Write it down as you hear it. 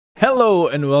Hello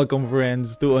and welcome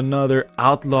friends to another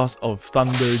Outlaws of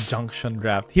Thunder Junction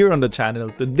draft here on the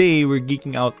channel. Today we're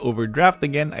geeking out over draft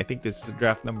again. I think this is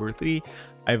draft number 3.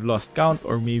 I've lost count,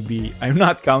 or maybe I'm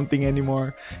not counting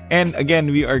anymore. And again,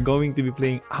 we are going to be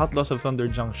playing Outlaws of Thunder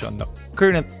Junction, the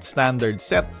current standard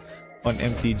set on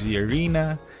MTG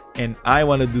Arena. And I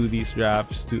want to do these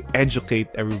drafts to educate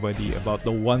everybody about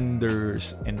the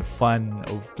wonders and fun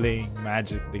of playing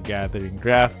Magic the Gathering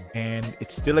draft. And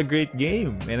it's still a great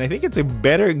game. And I think it's a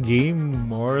better game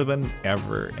more than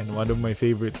ever. And one of my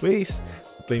favorite ways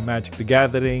to play Magic the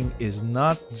Gathering is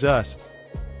not just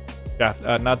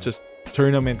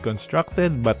tournament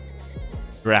constructed, but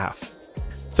draft.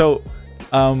 So,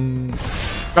 all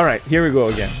right, here we go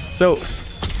again. So,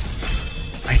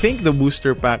 I think the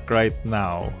booster pack right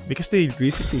now, because they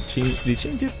recently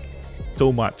changed it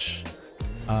so much.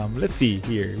 Let's see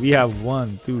here. We have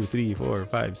 1, 2, 3, 4,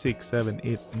 5, 6, 7,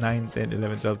 8, 9, 10,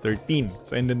 11, 12, 13.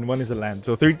 So, and then one is a land.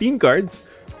 So 13 cards.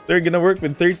 They're gonna work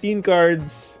with 13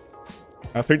 cards,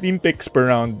 13 picks per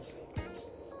round.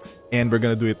 And we're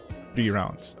gonna do it 3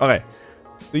 rounds. Okay.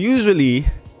 So usually,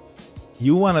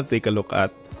 you wanna take a look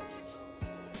at,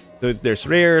 so there's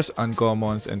rares,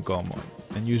 uncommons, and common.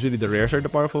 And usually the rares are the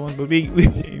powerful ones, but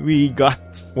we got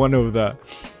one of the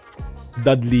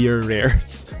Dudleyer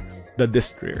rares, the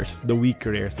disc rares, the weak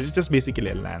rares. It's just basically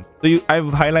a land. So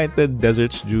I've highlighted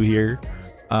Desert's Dew here.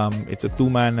 It's a 2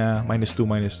 mana,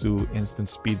 -2/-2 instant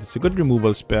speed. It's a good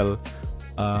removal spell.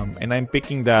 And I'm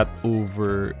picking that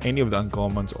over any of the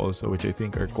uncommons also, which I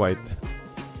think are quite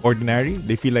ordinary.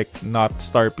 They feel like not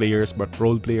star players, but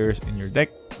role players in your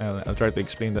deck. I'll try to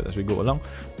explain that as we go along.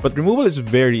 But removal is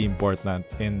very important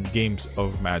in games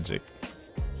of Magic.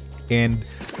 And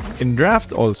in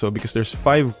draft also, because there's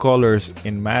 5 colors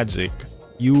in Magic,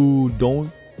 you don't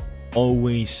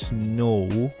always know.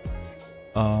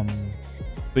 So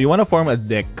you want to form a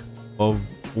deck of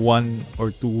 1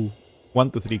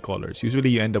 to 3 colors.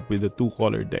 Usually you end up with a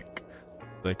 2-color deck.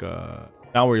 Like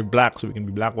now we're black, so we can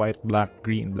be black, white, black,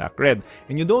 green, black, red.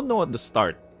 And you don't know at the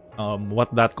start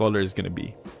what that color is going to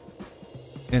be.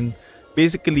 And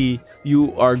basically,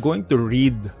 you are going to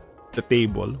read the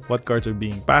table, what cards are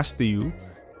being passed to you,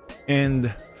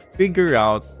 and figure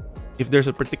out if there's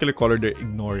a particular color they're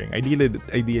ignoring.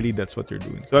 Ideally, that's what you're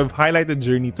doing. So I've highlighted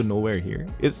Journey to Nowhere here.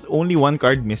 It's only 1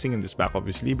 card missing in this pack,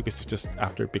 obviously, because it's just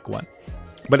after pick 1.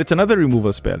 But it's another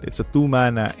removal spell. It's a 2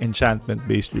 mana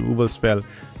enchantment-based removal spell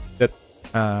that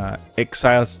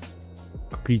exiles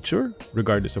a creature,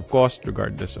 regardless of cost,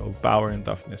 regardless of power and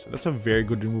toughness. So that's a very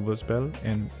good removal spell.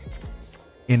 And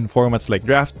in formats like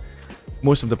draft,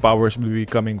 most of the powers will be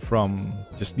coming from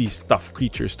just these tough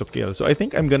creatures to kill. So I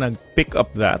think I'm gonna pick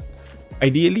up that.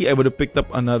 Ideally, I would have picked up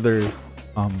another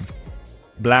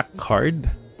black card,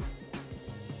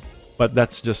 but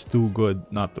that's just too good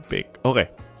not to pick. Okay,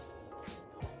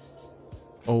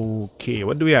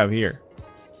 what do we have here?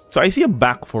 So I see a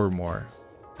Back for More.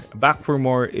 Back for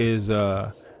More is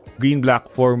a green-black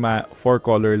 4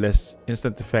 colorless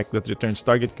instant effect that returns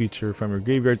target creature from your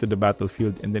graveyard to the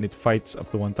battlefield, and then it fights up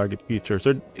to 1 target creature.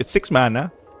 So it's 6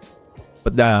 mana,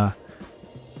 but the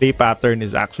play pattern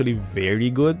is actually very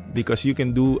good because you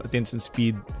can do at instant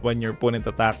speed when your opponent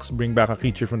attacks, bring back a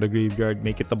creature from the graveyard,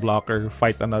 make it a blocker,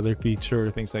 fight another creature,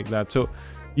 things like that. So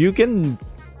you can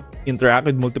interact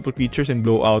with multiple creatures and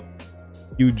blow out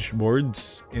huge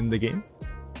boards in the game.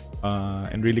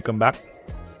 And really come back.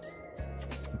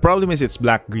 The problem is it's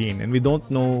black-green, and we don't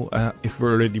know if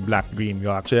we're already black-green.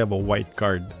 We'll actually have a white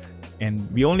card, and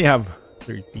we only have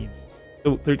 13.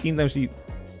 So 13 times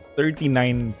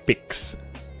 39 picks,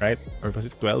 right? Or was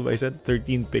it 12? I said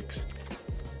 13 picks.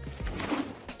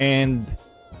 And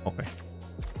okay,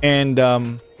 and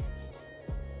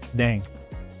dang,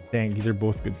 these are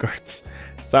both good cards.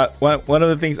 So one of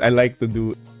the things I like to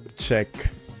do is check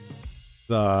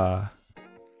the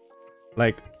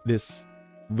this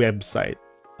website,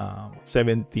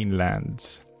 17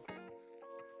 lands,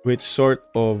 which sort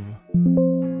of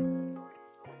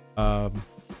yeah,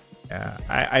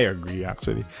 I agree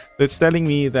actually. So it's telling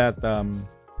me that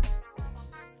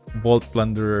Vault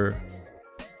Plunderer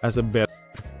has a better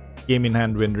game in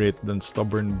hand win rate than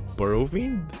Stubborn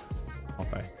Burrowfiend.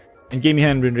 Okay, and game in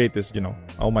hand win rate is, you know,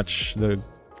 how much the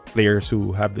players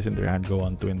who have this in their hand go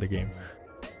on to win the game.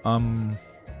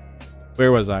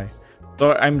 Where was I?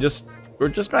 So we're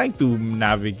just trying to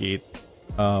navigate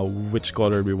which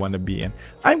color we want to be in.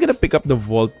 I'm gonna pick up the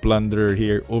Vault Plunderer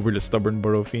here over the Stubborn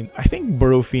Burrowfiend. I think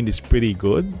Burrowfiend is pretty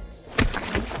good,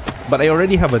 but I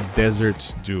already have a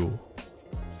Desert's Dew.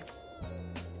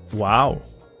 Wow.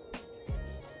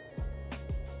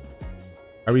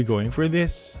 Are we going for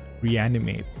this?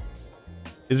 Reanimate.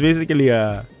 It's basically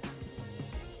a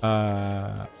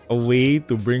a way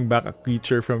to bring back a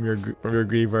creature from your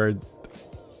graveyard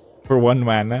for 1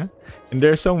 mana. And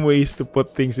there are some ways to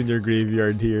put things in your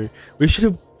graveyard here. We should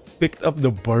have picked up the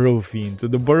Burrow Fiend. So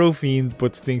the Burrow Fiend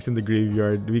puts things in the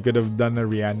graveyard. We could have done a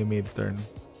reanimate turn.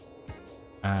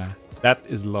 That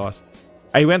is lost.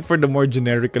 I went for the more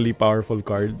generically powerful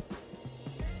card,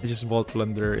 which is Vault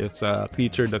Plunder. It's a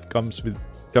creature that come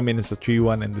in as a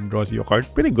 3/1 and then draws you a card.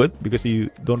 Pretty good because you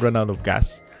don't run out of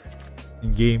gas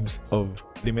in games of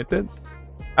limited.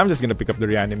 I'm just gonna pick up the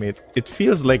reanimate. It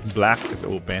feels like black is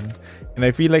open, and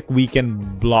I feel like we can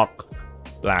block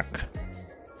black.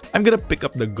 I'm gonna pick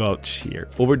up the Gulch here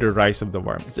over the Rise of the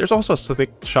Worms. There's also a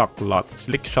Slick Shot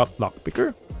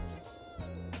Lockpicker.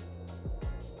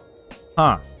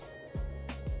 Huh.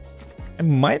 I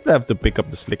might have to pick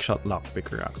up the Slick Shot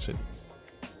Lockpicker actually.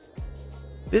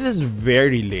 This is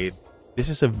very late. This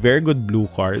is a very good blue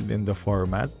card in the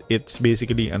format. It's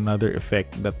basically another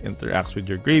effect that interacts with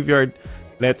your graveyard.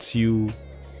 Lets you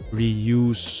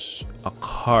reuse a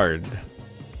card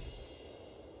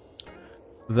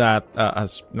that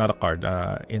as not a card,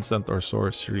 instant or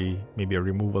sorcery, maybe a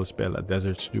removal spell, a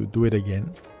Desert's Dew, do it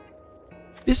again.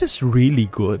 This is really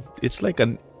good. It's like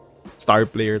a star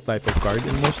player type of card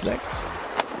in most decks.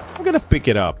 I'm gonna pick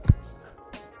it up.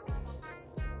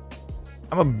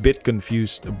 I'm a bit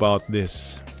confused about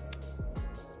this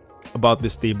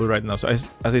table right now. So as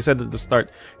I said at the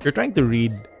start, you're trying to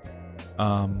read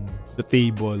the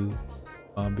table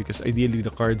because ideally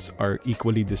the cards are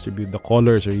equally distributed, the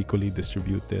colors are equally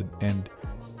distributed, and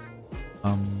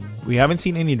we haven't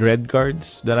seen any red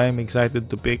cards that I'm excited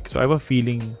to pick. So I have a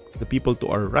feeling the people to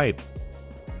our right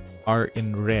are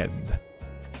in red,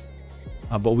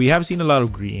 but we have seen a lot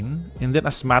of green and then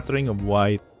a smattering of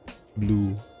white,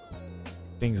 blue,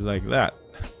 things like that.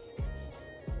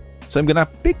 So I'm gonna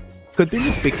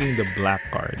continue picking the black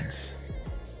cards,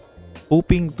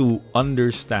 hoping to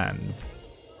understand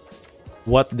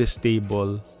what this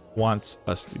table wants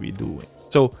us to be doing.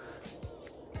 So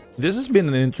this has been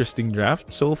an interesting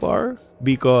draft so far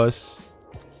because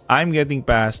I'm getting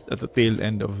past at the tail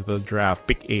end of the draft,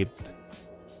 pick 8.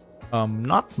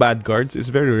 Not bad cards. It's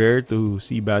very rare to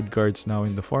see bad cards now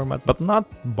in the format, but not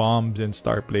bombs and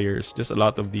star players. Just a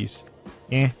lot of these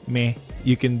meh,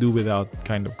 you can do without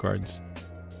kind of cards.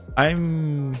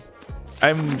 I'm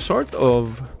sort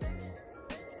of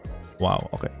wow,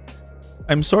 okay.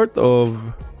 I'm sort of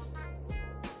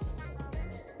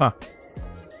so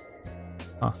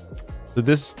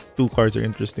these 2 cards are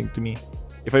interesting to me.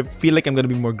 If I feel like I'm gonna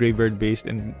be more graveyard based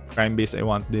and prime based, I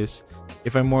want this.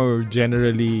 If I'm more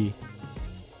generally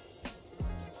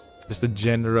just a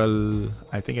general,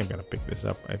 I think I'm gonna pick this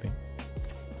up. I think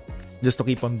just to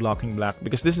keep on blocking black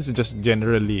because this is just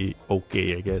generally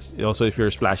okay, I guess. Also, if you're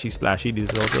splashy,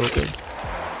 this is also okay.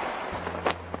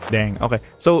 Dang. Okay,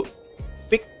 so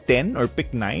pick 10 or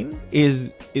pick 9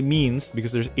 it means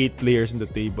because there's 8 players in the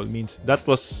table, means that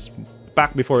was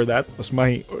pack before that was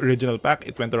my original pack.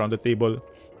 It went around the table.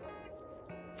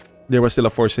 There was still a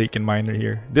Forsaken Miner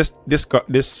here. This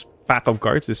pack of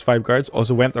cards, this 5 cards,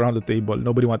 also went around the table.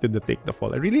 Nobody wanted to take the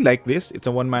fall. I really like this. It's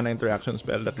a 1 mana interaction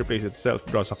spell that replaces itself,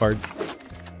 draws a card.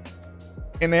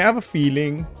 And I have a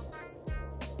feeling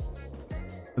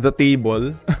the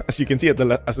table, as you can see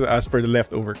as per the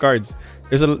leftover cards,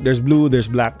 there's blue, there's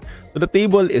black. So the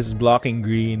table is blocking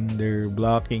green, they're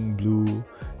blocking blue,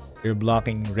 they're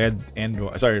blocking red and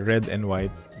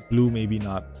white. Blue maybe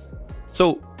not.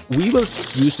 So we will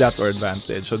use that to our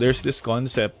advantage. So there's this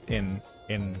concept in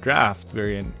draft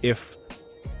wherein if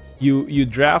you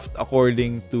draft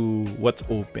according to what's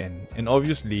open, and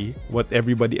obviously what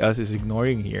everybody else is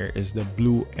ignoring here is the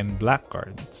blue and black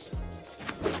cards.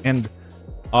 And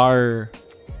our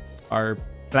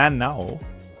plan now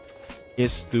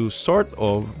is to sort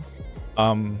of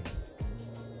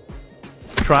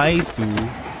try to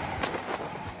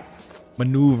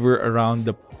maneuver around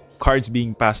the cards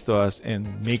being passed to us and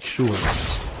make sure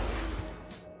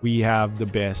we have the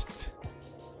best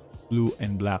blue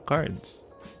and black cards.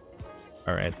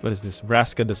 Alright, what is this?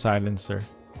 Vraska the Silencer.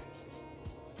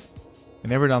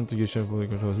 Whenever down to your fully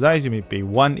controls dies, you may pay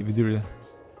 1 if you do.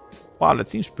 Wow, that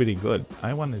seems pretty good.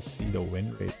 I want to see the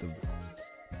win rate of it.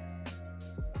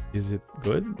 Is it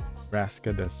good?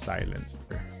 Vraska the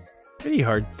Silencer. Pretty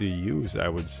hard to use, I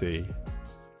would say.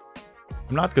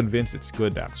 I'm not convinced it's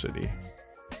good, actually.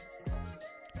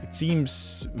 It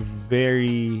seems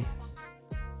very...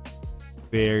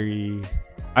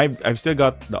 I've still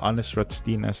got the Honest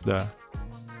Rutstein as the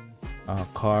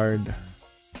card.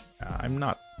 I'm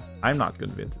not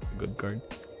convinced it's a good card.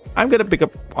 I'm gonna pick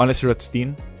up Honest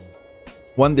Rutstein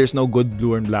One, there's no good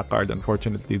blue and black card,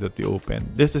 unfortunately, that we opened.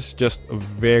 This is just a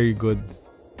very good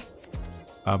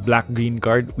black-green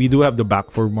card. We do have the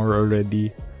back for more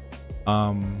already.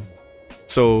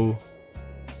 So,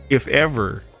 if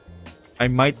ever, I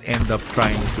might end up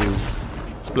trying to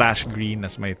splash green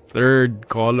as my third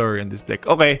color in this deck.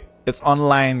 Okay, it's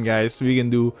online, guys. We can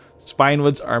do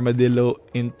Spinewood's Armadillo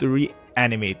into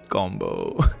Reanimate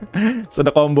combo. So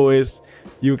the combo is,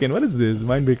 you can, what is this?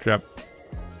 Mind Break Trap.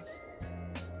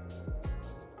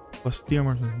 Costume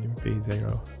or something, pay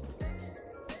 0.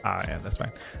 Yeah, that's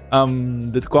fine.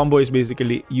 The combo is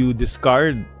basically you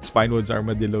discard Spinewood's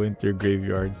Armadillo into your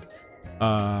graveyard,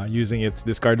 using its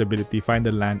discard ability, find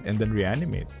a land, and then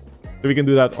reanimate. So we can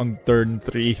do that on turn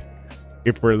 3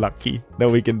 if we're lucky that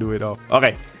we can do it off.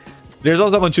 Okay, there's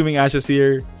also Consuming Ashes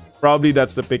here. Probably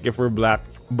that's the pick if we're black,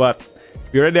 but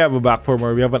we already have a back for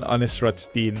more. We have an Honest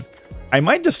Rutstein. I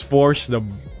might just force the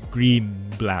green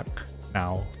black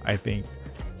now, I think.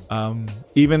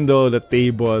 Even though the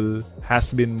table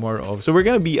has been more of, so we're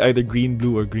gonna be either green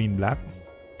blue or green black,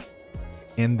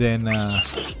 and then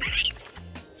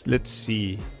let's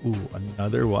see. Ooh,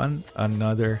 another one, I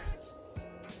know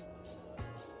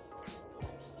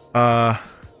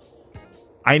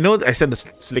I said the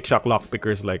Slick Shock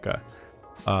Lockpicker is like a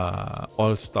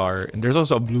all-star, and there's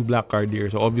also a blue black card here,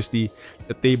 so obviously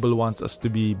the table wants us to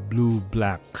be blue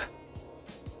black.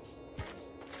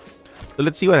 So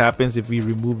let's see what happens if we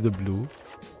remove the blue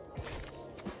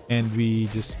and we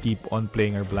just keep on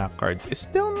playing our black cards. It's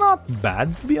still not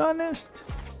bad, to be honest.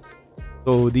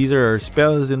 So these are our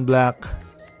spells in black.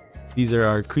 These are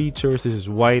our creatures. This is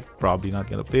white. Probably not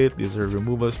going to play it. These are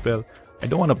removal spell. I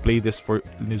don't want to play this for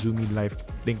Nizumi Life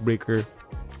Link Breaker.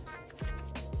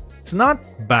 It's not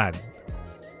bad.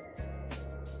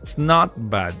 It's not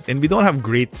bad. And we don't have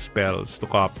great spells to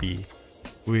copy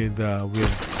with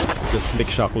the Slick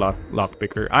Shock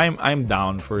Lockpicker. I'm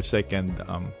down for second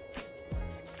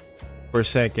for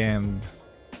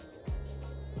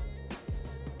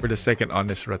the second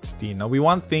Honest Rutstein. Now we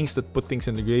want things that put things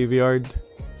in the graveyard.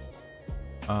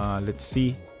 Let's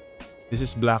see. This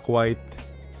is black white.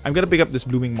 I'm gonna pick up this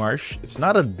Blooming Marsh. It's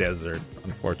not a desert,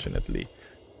 unfortunately,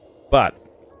 but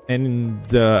and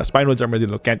the Spinewood's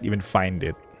Armadillo can't even find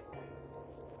it.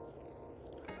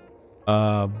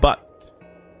 But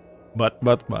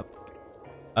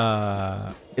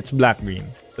it's black green,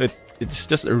 so it's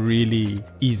just a really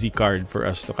easy card for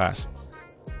us to cast.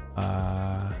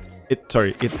 It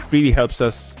really helps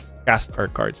us cast our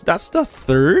cards. That's the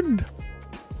third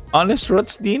Honest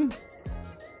Rutstein.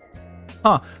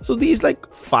 So these like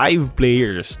 5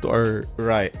 players to our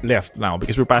left now,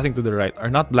 because we're passing to the right, are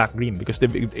not black green because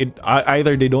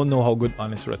either they don't know how good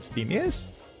Honest Rutstein is,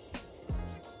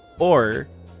 or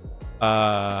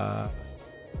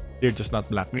they're just not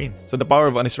black green. So the power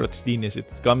of Honest Rutstein is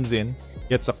it comes in,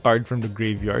 gets a card from the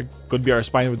graveyard. Could be our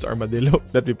Spinewood's Armadillo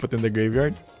that we put in the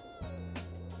graveyard,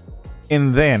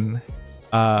 and then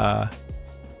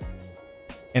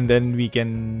we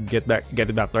can get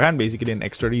it back to our hand, basically an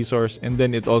extra resource, and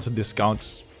then it also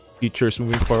discounts features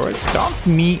moving forward. Count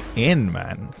me in,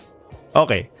 man.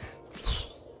 Okay.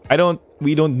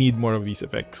 We don't need more of these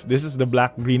effects. This is the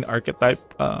black green archetype.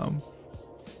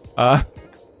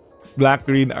 Black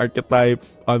green archetype,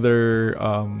 other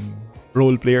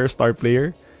role player, star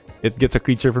player. It gets a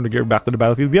creature from the graveyard back to the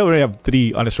battlefield. We already have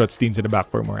 3 Honest Rutsteins in the back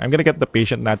for more. I'm gonna get the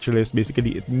Patient Naturalist.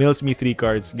 Basically, it mills me 3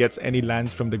 cards, gets any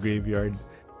lands from the graveyard,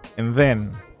 and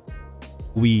then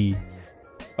we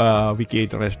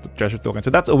create a treasure token.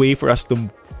 So that's a way for us to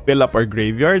fill up our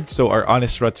graveyard. So our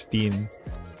Honest Rutstein,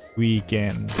 we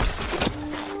can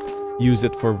use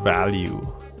it for value.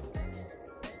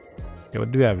 Okay,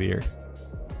 what do we have here?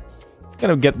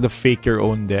 Gonna get the Fake Your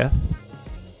Own Death.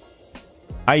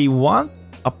 I want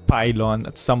a pylon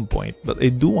at some point, but I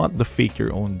do want the Fake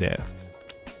Your Own Death,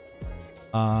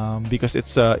 because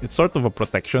it's sort of a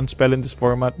protection spell in this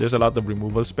format. There's a lot of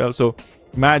removal spells, so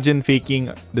imagine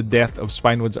faking the death of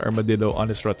Spinewood's Armadillo,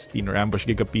 Honest Rutstein, or Ambush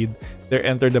Gigapede. Their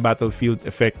enter the battlefield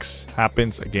effects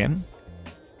happens again.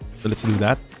 So let's do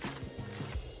that.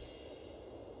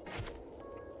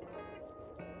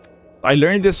 I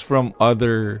learned this from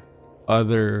other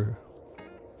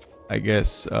I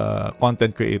guess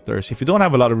content creators. If you don't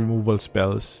have a lot of removal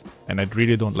spells, and I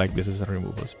really don't like this as a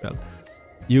removal spell,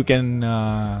 you can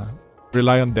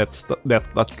rely on death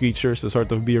touch creatures to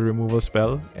sort of be a removal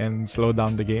spell and slow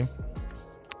down the game.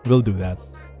 We'll do that.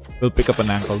 We'll pick up an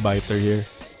Ankle Biter here.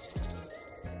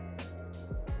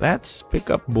 Let's pick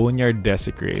up Boneyard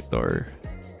Desecrator.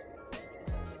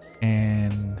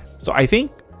 And so I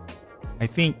think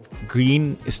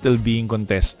green is still being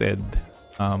contested.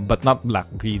 but not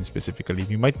black-green specifically.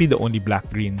 We might be the only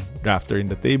black-green drafter in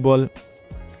the table.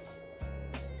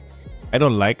 I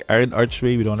don't like Iron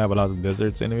Archway. We don't have a lot of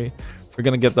deserts anyway. We're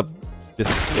gonna get this.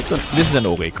 This is an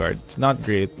okay card. It's not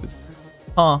great.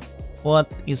 What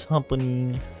is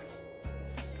happening?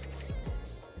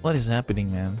 What is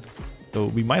happening, man? So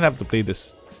we might have to play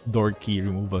this door key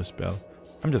removal spell.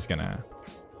 I'm just gonna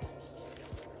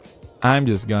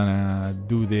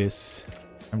do this.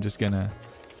 I'm just gonna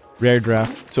rare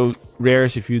draft. So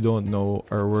rares, if you don't know,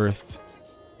 are worth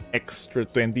extra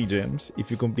 20 gems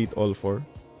if you complete all 4.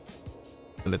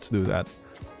 So let's do that.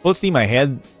 Full Steam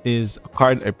Ahead is a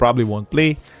card I probably won't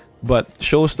play, but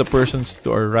shows the persons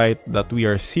to our right that we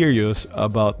are serious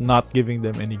about not giving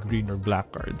them any green or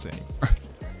black cards anymore.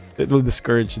 It will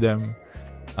discourage them.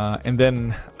 And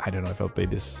then, I don't know if I'll play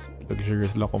this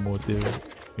Luxurious Locomotive.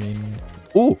 I mean,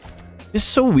 ooh, this is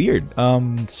so weird.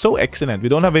 So excellent. We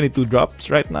don't have any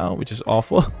 2-drops right now, which is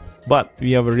awful. But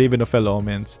we have a Raven of Fell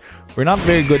Omens. We're not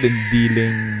very good in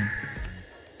dealing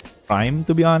Prime,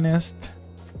 to be honest.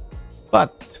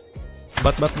 But.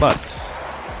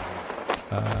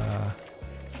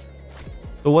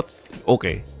 So what's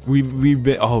okay? We've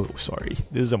been. Oh, sorry.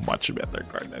 This is a much better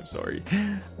card. I'm sorry.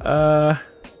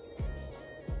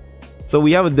 So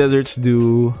we have a Deserts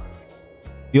Dew.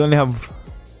 You only have.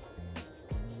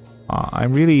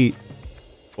 I'm really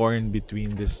torn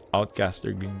between this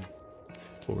Outcaster Green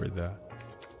for the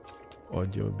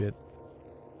audio bit.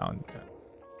 I'm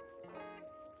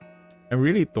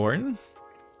really torn.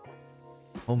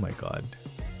 Oh my god.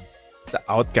 The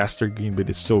Outcaster Green bit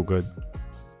is so good.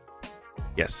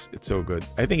 Yes, it's so good.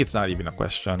 I think it's not even a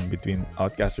question between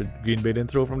Outcaster Green bit and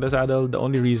Throw from the Saddle. The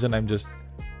only reason I'm just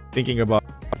thinking about,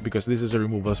 because this is a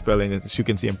removal spell, and as you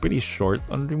can see, I'm pretty short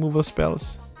on removal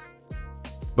spells.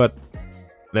 But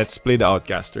let's play the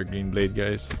Outcaster Green Blade,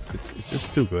 guys. It's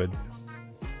just too good.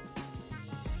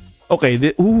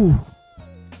 Okay, ooh.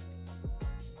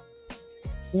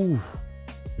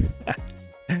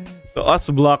 So us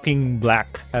blocking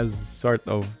black has sort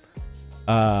of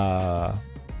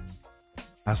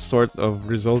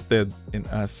resulted in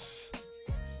us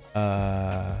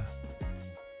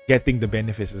getting the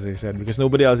benefits, as I said, because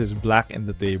nobody else is black in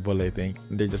the table. I think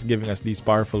they're just giving us these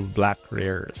powerful black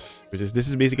rares, which is, this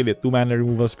is basically a 2-mana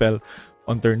removal spell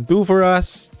on turn 2 for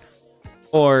us,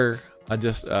 or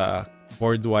just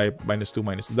board wipe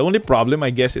 -2/-2. The only problem,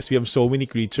 I guess, is we have so many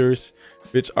creatures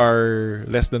which are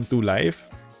less than 2 life,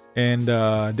 and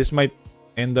this might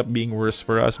end up being worse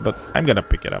for us, but I'm gonna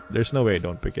pick it up. There's no way I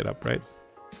don't pick it up, right?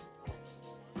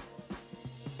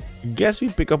 I guess we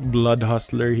pick up Blood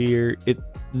Hustler here.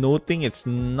 Noting it's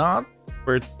not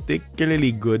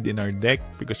particularly good in our deck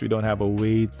because we don't have a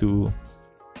way to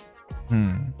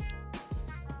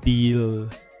deal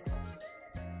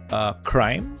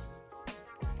crime,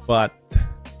 but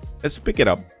let's pick it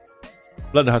up.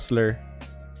 Blood Hustler,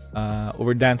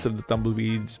 over Dance of the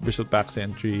Tumbleweeds, Bristlepack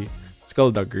Sentry,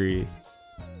 Skullduggery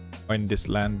on this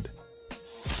land.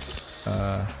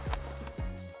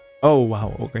 Oh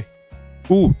wow, okay.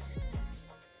 Ooh,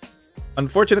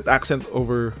 unfortunate accent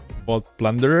over Vault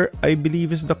Plunderer, I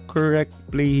believe, is the correct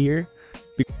play here.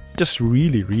 Because just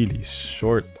really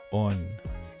short on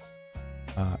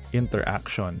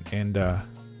interaction, and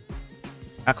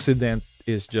Accident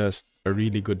is just a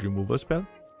really good removal spell.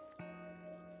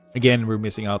 Again, we're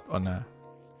missing out on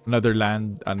another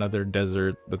land, another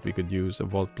desert that we could use, a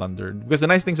Vault Plunderer. Because the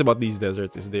nice things about these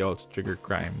deserts is they also trigger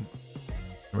crime.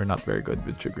 We're not very good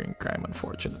with triggering crime,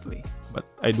 unfortunately. But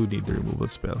I do need the removal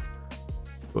spell.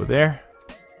 Go there.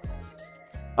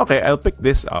 Okay, I'll pick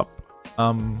this up.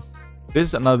 This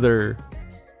is another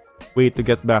way to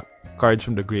get back cards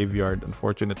from the graveyard.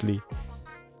 Unfortunately,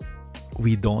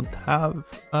 we don't have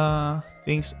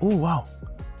things. Oh wow,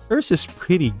 hers is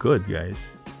pretty good,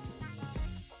 guys.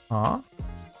 Huh?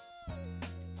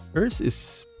 Hers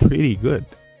is pretty good.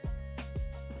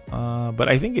 But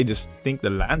I just think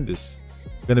the land is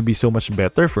gonna be so much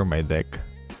better for my deck.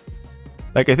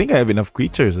 Like, I think I have enough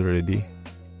creatures already.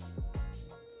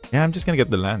 Yeah, I'm just gonna get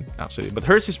the land, actually. But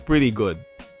hers is pretty good.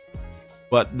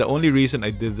 But the only reason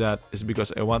I did that is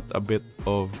because I want a bit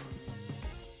of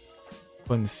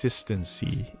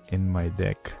consistency in my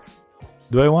deck.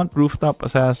 Do I want Rooftop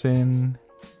Assassin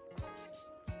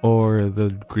or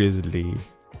the Grizzly?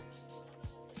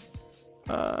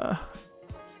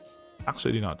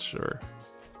 Actually not sure.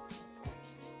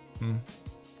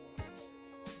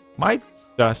 Might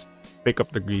just pick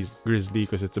up the Grizzly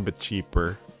because it's a bit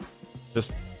cheaper.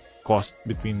 Just cost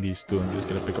between these two. I'm just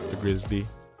gonna pick up the Grizzly.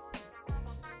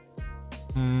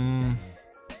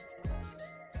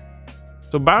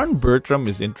 So Baron Bertram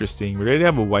is interesting. We already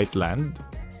have a white land.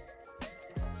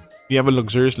 We have a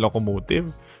luxurious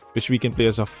locomotive, which we can play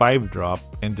as a 5-drop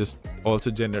and just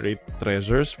also generate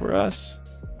treasures for us.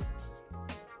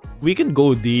 We can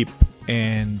go deep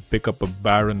and pick up a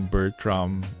Baron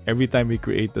Bertram every time we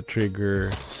create the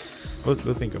trigger. We'll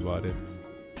think about it.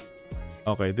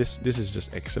 Okay, this is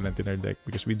just excellent in our deck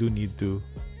because we do need to.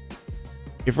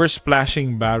 If we're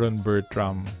splashing Baron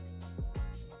Bertram,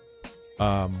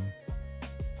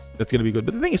 that's gonna be good.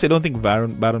 But the thing is, I don't think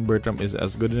Baron Bertram is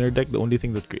as good in our deck. The only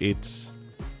thing that creates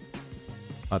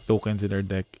tokens in our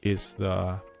deck is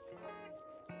I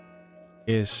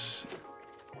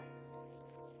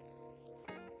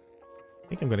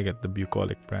think I'm gonna get the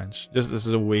Bucolic Branch. Just as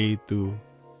a way to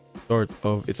sort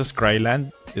of, it's a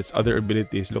Scryland. Its other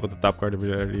abilities. Look at the top card of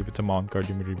it. If it's a mount card,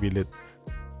 you may reveal it.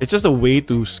 It's just a way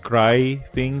to scry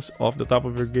things off the top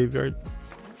of your graveyard.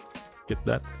 Get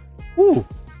that? Ooh,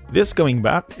 this coming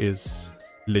back is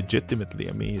legitimately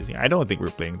amazing. I don't think we're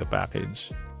playing the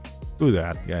package. Do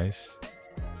that, guys.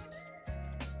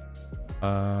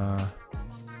 Yeah.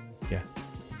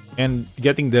 And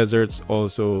getting deserts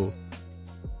also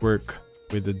work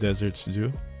with the deserts do.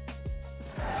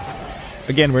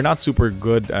 Again, we're not super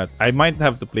good at. I might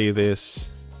have to play this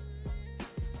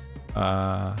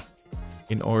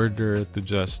in order to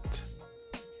just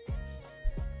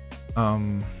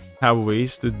have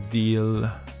ways to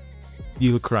deal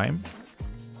crime.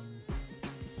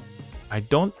 I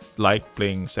don't like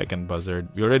playing second buzzard.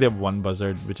 We already have one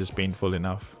buzzard, which is painful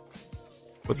enough.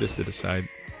 Put this to the side.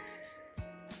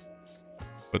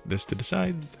 Put this to the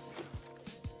side.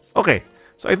 Okay,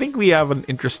 so I think we have an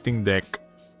interesting deck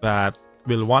that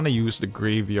will want to use the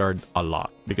graveyard a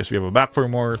lot because we have a back for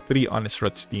more, 3 Honest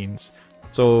Rutsteins.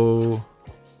 So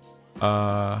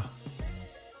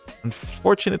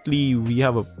unfortunately, we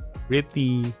have a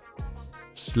pretty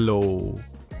slow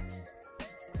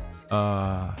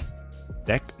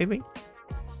deck, I think.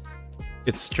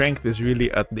 Its strength is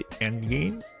really at the end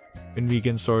game when we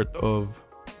can sort of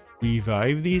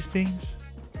revive these things.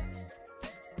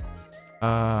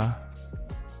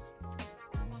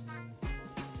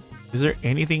 Is there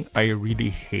anything I really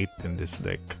hate in this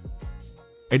deck?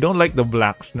 I don't like the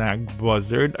Black Snag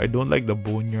Buzzard. I don't like the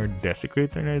Boneyard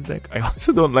Desecrator in our deck. I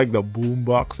also don't like the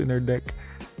Boombox in our deck.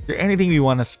 Is there anything we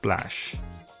want to splash?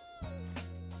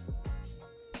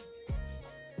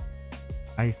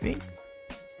 I think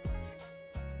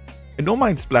I don't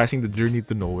mind splashing the Journey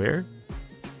to Nowhere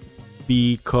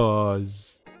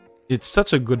because it's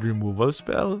such a good removal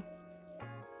spell.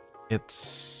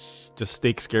 It's just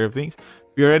takes care of things.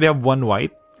 We already have 1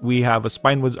 white. We have a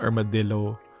Spinewoods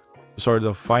Armadillo to sort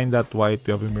of find that white.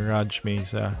 We have a Mirage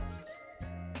Mesa.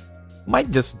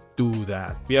 Might just do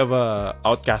that. We have a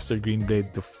Outcaster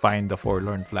Greenblade to find the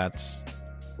Forlorn Flats.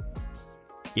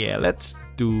 Yeah, let's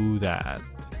do that.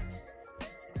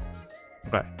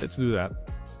 Okay, let's do that.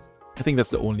 I think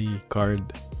that's the only card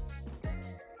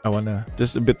I wanna.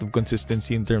 Just a bit of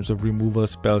consistency in terms of removal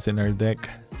spells in our deck.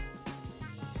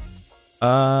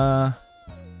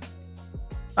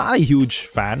 Not a huge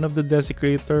fan of the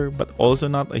Desecrator, but also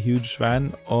not a huge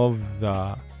fan of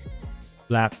the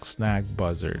Black Snag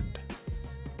Buzzard.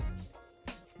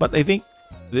 But I think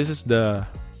this is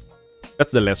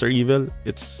that's the lesser evil.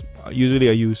 It's usually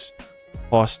I use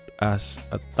cost as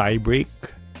a tie break.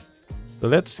 So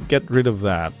let's get rid of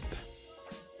that.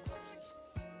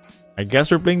 I guess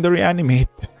we're playing the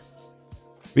Reanimate.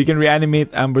 We can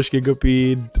reanimate Ambush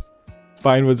Gigapede,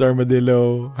 Spinewoods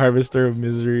Armadillo, Harvester of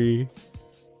Misery.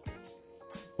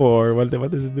 Or what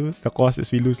does it do? The cost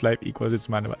is we lose life equals its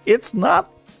mana. It's not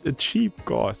a cheap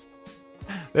cost.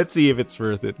 Let's see if it's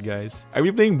worth it, guys. Are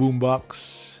we playing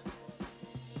Boombox?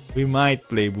 We might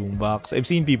play Boombox. I've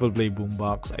seen people play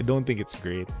Boombox. I don't think it's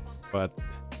great, but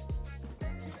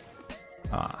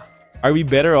are we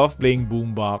better off playing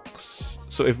Boombox?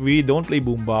 So if we don't play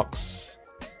Boombox,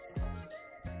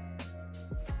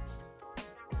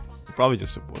 we're probably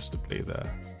just supposed to play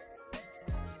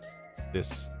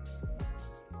this.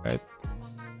 Right?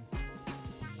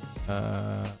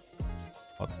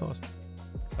 Outlaws.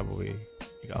 Have a way.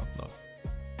 Big Outlaws.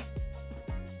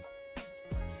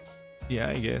 Yeah,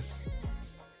 I guess.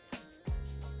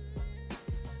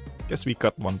 Guess we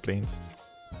cut 1 plains.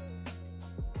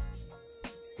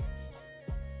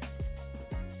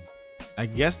 I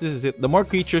guess this is it. The more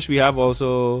creatures we have,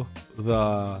 also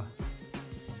the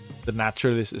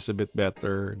Naturalist is a bit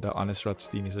better. The Honest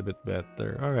Rutstein is a bit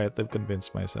better. Alright, I've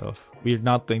convinced myself. We're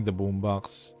not playing the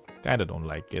Boombox. Kinda don't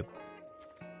like it.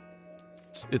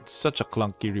 It's such a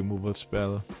clunky removal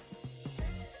spell.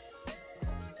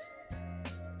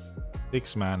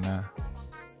 6 mana.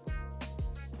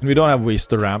 And we don't have ways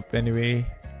to ramp anyway.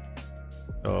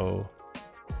 So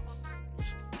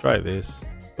try this.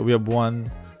 So we have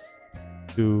 1,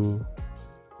 2,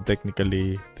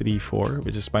 technically 3, 4,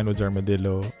 which is Spinewood's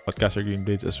Armadillo, Outcaster Green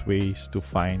Blades as ways to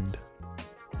find.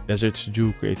 Desert's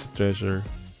Dew creates a treasure.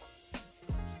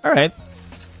 Alright.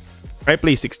 I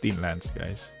play 16 lands,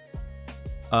 guys.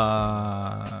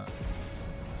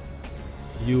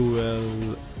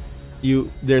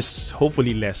 There's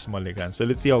hopefully less mulligan. So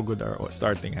let's see how good our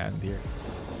starting hand here.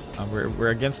 We're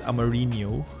against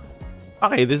Amarino.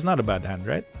 Okay, this is not a bad hand,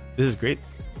 right? This is great.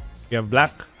 We have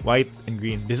black, white, and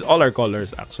green. This is all our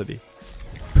colors, actually.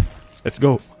 Let's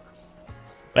go.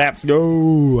 Let's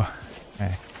go.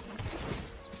 Okay.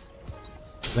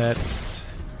 Let's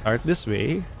start this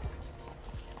way.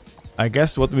 I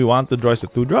guess what we want to draw is a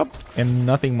 2-drop and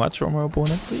nothing much from our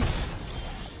opponent, please.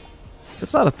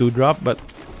 It's not a 2-drop, but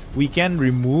we can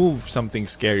remove something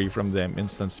scary from them,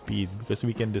 instant speed, because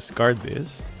we can discard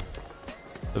this.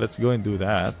 So let's go and do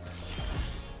that.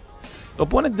 The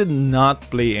opponent did not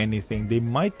play anything. They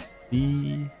might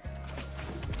be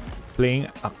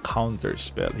playing a counter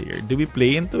spell here. Do we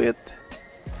play into it?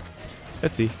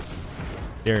 Let's see.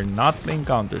 They're not playing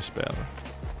counter spell.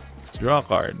 Let's draw a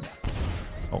card.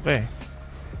 Okay.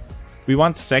 We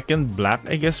want second black,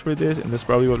 I guess, for this, and that's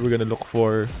probably what we're gonna look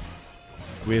for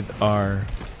with our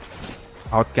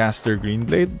Outcaster Green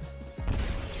Blade.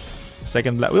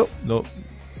 Second black. Well, no.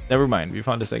 Never mind. We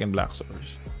found the second black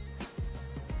source.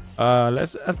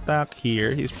 Let's attack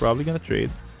here. He's probably gonna trade.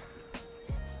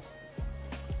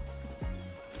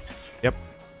 Yep.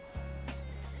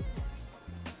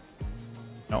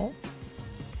 No?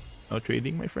 No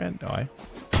trading, my friend? Okay.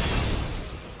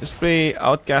 Let's play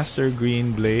Outcaster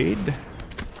Green Blade.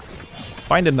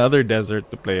 Find another desert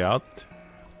to play out.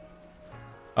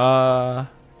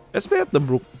 Let's play out the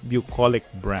Bucolic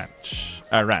Ranch.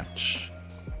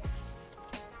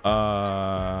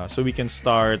 So we can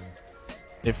start.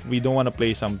 If we don't want to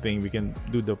play something, we can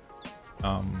do the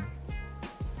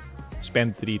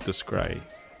spend 3 to scry.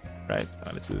 Right?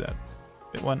 Let's do that.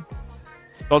 Hit 1.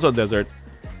 It's also a desert.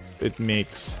 It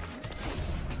makes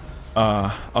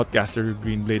Outcaster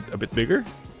Green Blade a bit bigger.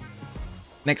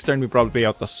 Next turn, we probably play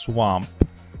out the Swamp.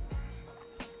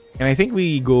 And I think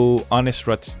we go Honest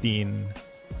Rutstein,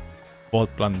 Vault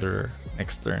Plunderer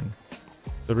next turn.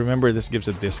 So remember, this gives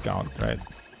a discount, right?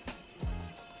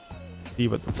 See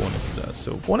what the opponent does.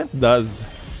 So opponent does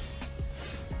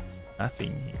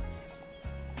nothing here.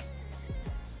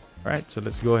 Alright, so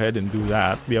let's go ahead and do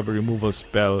that. We have a removal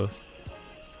spell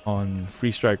on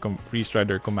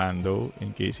Freestrider Commando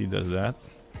in case he does that.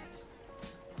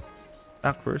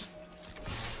 Attack first.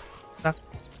 Attack.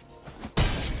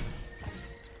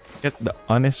 Get the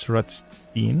Honest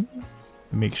Rutstein.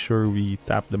 Make sure we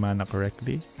tap the mana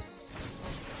correctly.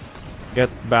 Get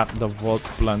back the Vault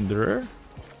Plunderer.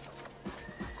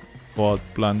 Vault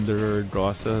Plunderer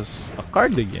draws us a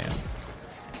card again.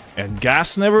 And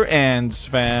gas never ends,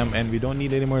 fam. And we don't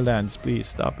need any more lands. Please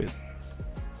stop it.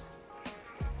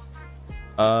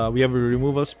 We have a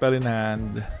removal spell in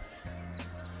hand.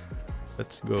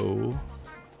 Let's go.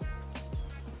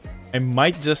 I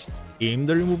might just aim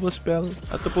the removal spell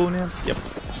at the opponent. Yep.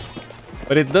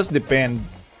 But it does depend.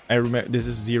 I remember this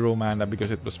is 0 mana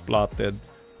because it was plotted.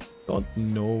 Don't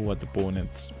know what the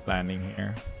opponent's planning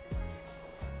here.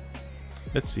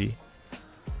 Let's see.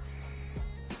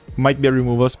 Might be a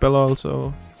removal spell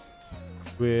also,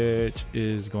 which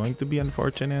is going to be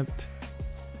unfortunate.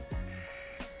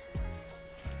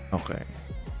 Okay.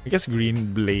 I guess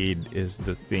Green Blade is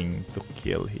the thing to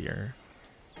kill here.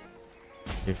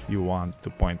 If you want to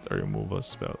point a removal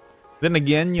spell. Then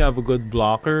again, you have a good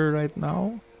blocker right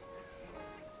now.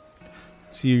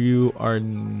 So you are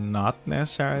not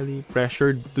necessarily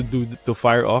pressured to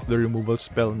fire off the removal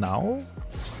spell now.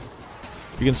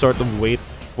 You can sort of wait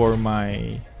for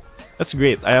my... That's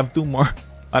great. I have 2 more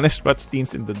Honest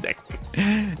Rutsteins in the deck.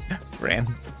 Friend.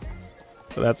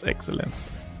 So that's excellent.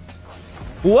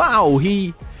 Wow!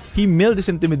 He milled his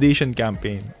intimidation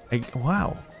campaign.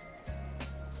 Wow.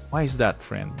 Why is that,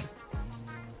 friend?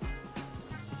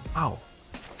 Wow.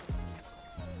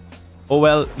 Oh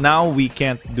well, now we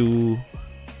can't do...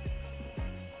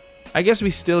 I guess we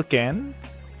still can.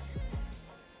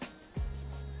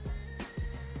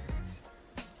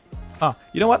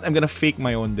 You know what? I'm gonna fake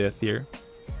my own death here.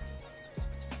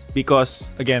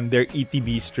 Because, again, their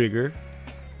ETB's trigger.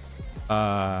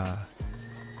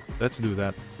 Let's do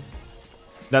that.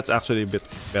 That's actually a bit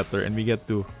better. And we get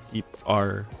to keep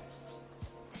our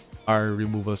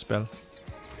removal spell.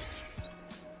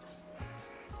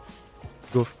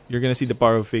 You're gonna see the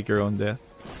power of fake your own death.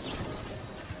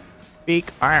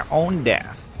 Fake our own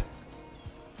death.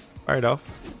 Fire it off.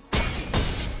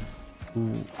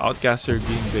 Ooh, Outcaster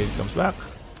Green Blade comes back.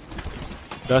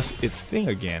 does its thing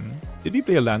again. Did we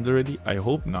play a land already? I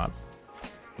hope not.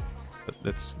 But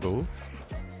let's go.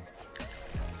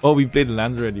 Oh, we played a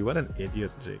land already. What an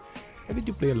idiot, Jake. Why did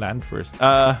you play a land first?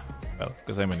 Well,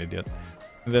 because I'm an idiot.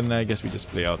 And then I guess we just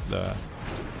play out the...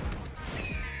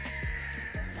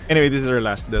 Anyway, this is our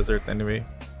last desert anyway.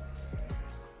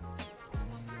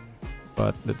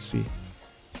 But let's see.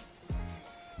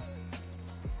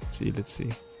 Let's see.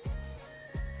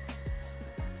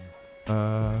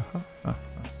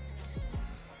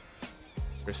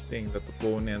 Interesting that the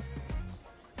opponent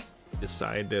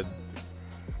decided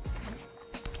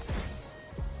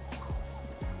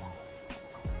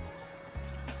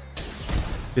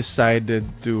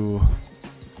to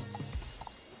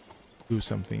do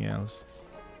something else.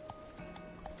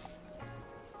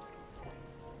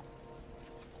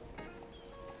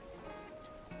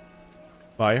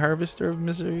 Buy Harvester of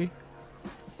Misery?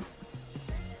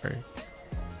 Right.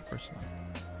 Of course not.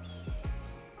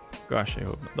 Gosh, I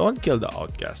hope not. Don't kill the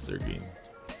Outcaster Green.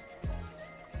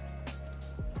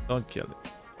 Don't kill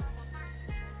it.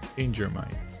 Change your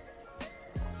mind.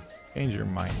 Change your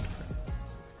mind, friend.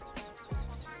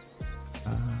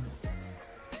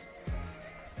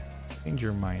 Change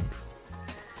your mind.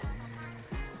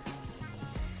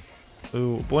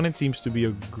 So, opponent seems to be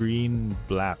a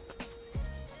green-black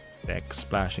deck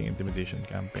splashing intimidation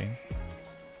campaign.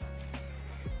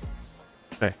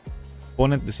 Okay.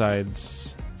 Opponent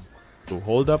decides to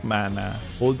hold up mana,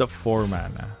 hold up 4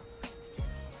 mana.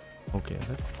 Okay,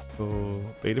 let's go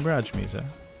play the Mirage Mesa.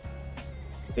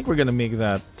 I think we're gonna make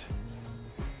that.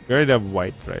 We already have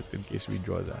white, right? In case we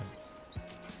draw that.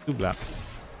 2 black.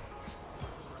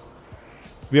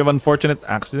 We have Unfortunate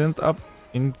Accident up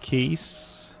in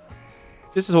case.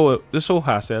 This is so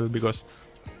hassle because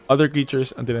other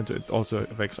creatures and then it also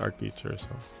affects our creatures.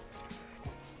 So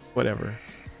whatever.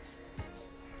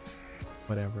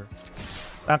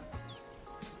 Back.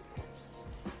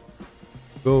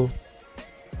 Go.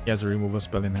 He has a remove a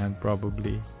spell in hand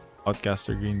probably.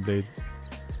 Outcaster Green Blade.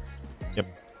 Yep.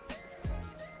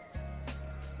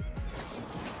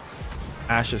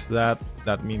 Ashes that.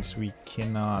 That means we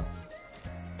cannot.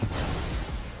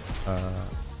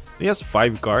 He has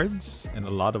 5 cards and a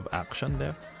lot of action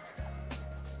left.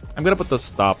 I'm gonna put the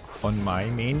stop on my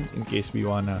main in case we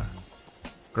wanna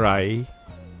cry.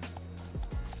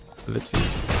 Let's see.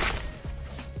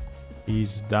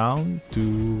 He's down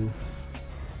to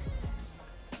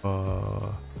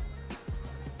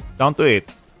 8.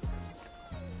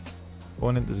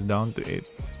 Opponent is down to 8. Do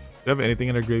we have anything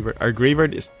in our graveyard? Our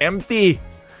graveyard is empty.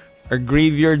 Our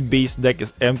graveyard base deck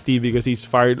is empty because he's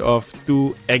fired off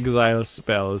 2 exile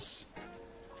spells.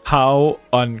 How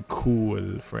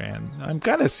uncool, friend. I'm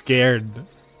kind of scared.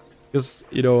 Because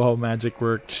you know how magic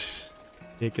works.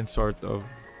 They can sort of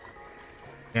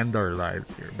end our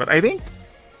lives here. But I think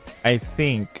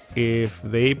if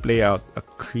they play out a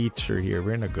creature here,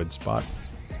 we're in a good spot.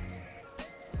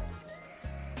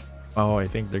 Oh, I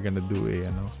think they're gonna do a,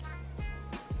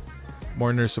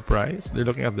 Mourner Surprise. They're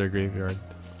looking at their graveyard.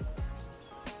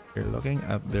 They're looking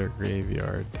at their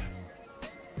graveyard.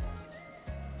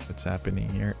 What's happening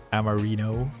here?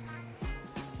 Amarino.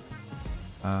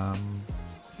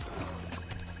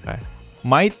 Okay.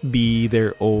 Might be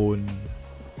their own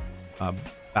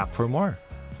back for more.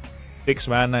 6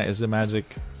 mana is the magic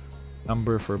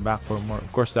number for back for more.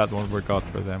 Of course, that won't work out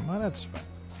for them. Well, that's fine.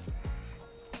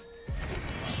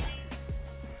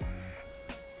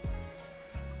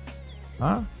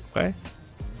 Huh? Okay.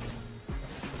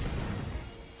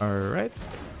 Alright.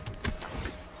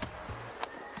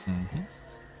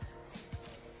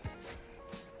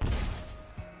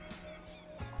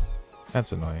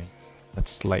 That's annoying.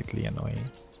 That's slightly annoying.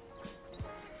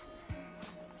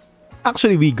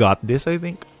 Actually, we got this, I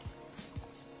think.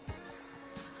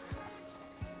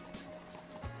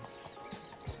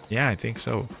 Yeah, I think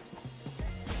so.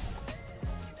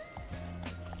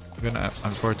 We're gonna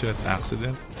unfortunate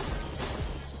accident.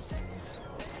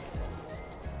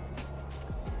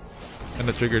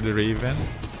 Gonna trigger the Raven.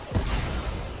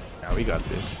 Yeah, we got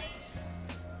this.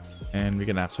 And we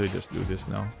can actually just do this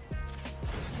now.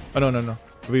 Oh, no.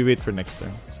 We wait for next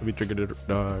turn. So we trigger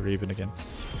the Raven again.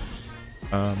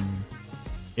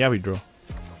 Yeah, we draw.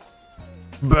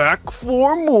 Back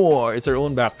for more! It's our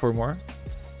own back for more.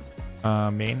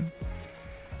 Main.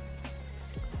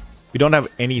 We don't have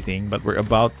anything, but we're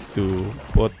about to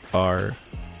put our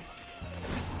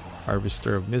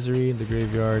Harvester of Misery in the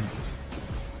graveyard.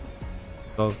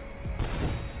 Oh.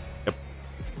 Yep.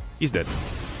 He's dead.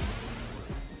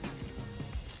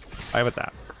 5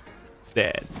 attack.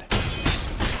 Dead.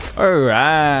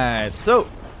 Alright. So,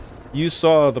 you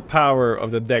saw the power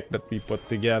of the deck that we put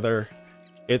together.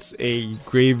 It's a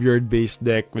graveyard-based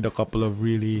deck with a couple of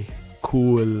really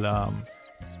cool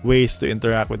ways to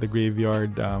interact with the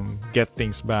graveyard, get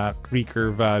things back,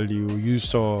 recur value. You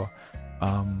saw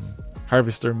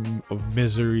Harvester of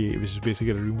Misery, which is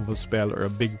basically a removal spell or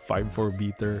a big 5/4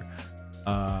 beater.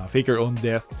 Fake Your Own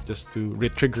Death, just to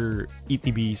retrigger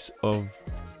ETBs of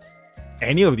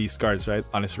any of these cards, right?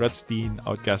 Honest Rutstein,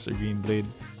 Outcaster Greenblade,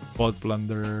 Vault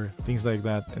Plunderer, things like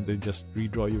that, and they just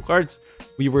redraw you cards.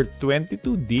 We were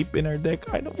 22 deep in our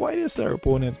deck. I don't know why is our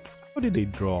opponent, how did they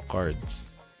draw cards?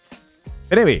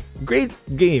 Anyway, great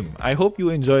game. I hope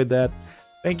you enjoyed that.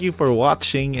 Thank you for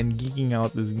watching and geeking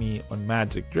out with me on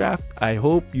Magic Draft. I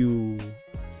hope you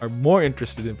are more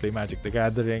interested in play Magic the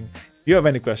Gathering. If you have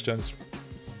any questions,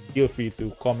 feel free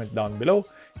to comment down below.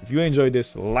 If you enjoyed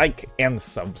this, like and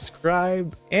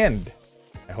subscribe. And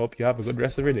I hope you have a good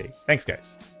rest of your day. Thanks,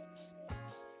 guys.